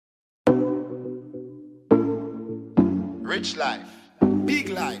Rich life, big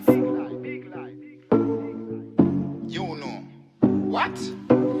life. You know what?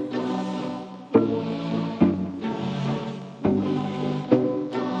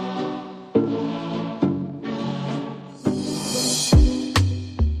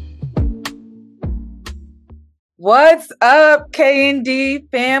 What's up, K&D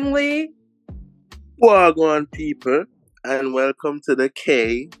family? Wagwan people, and welcome to the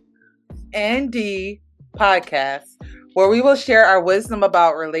K and D podcast, where we will share our wisdom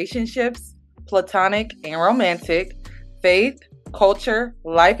about relationships, platonic and romantic, faith, culture,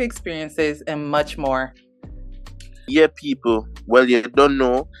 life experiences, and much more. Yeah, people. Well, you don't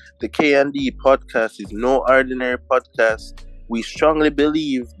know, the K&D podcast is no ordinary podcast. We strongly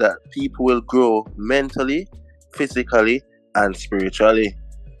believe that people will grow mentally, physically, and spiritually.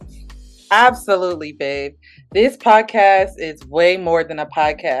 Absolutely, babe. This podcast is way more than a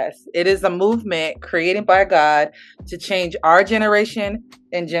podcast. It is a movement created by God to change our generation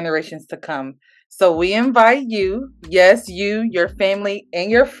and generations to come. So we invite you, yes, you, your family,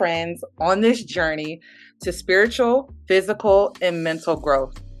 and your friends on this journey to spiritual, physical, and mental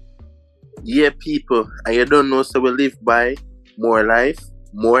growth. Yeah, people. And you don't know, so we live by more life,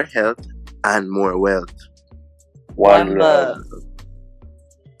 more health, and more wealth. One love.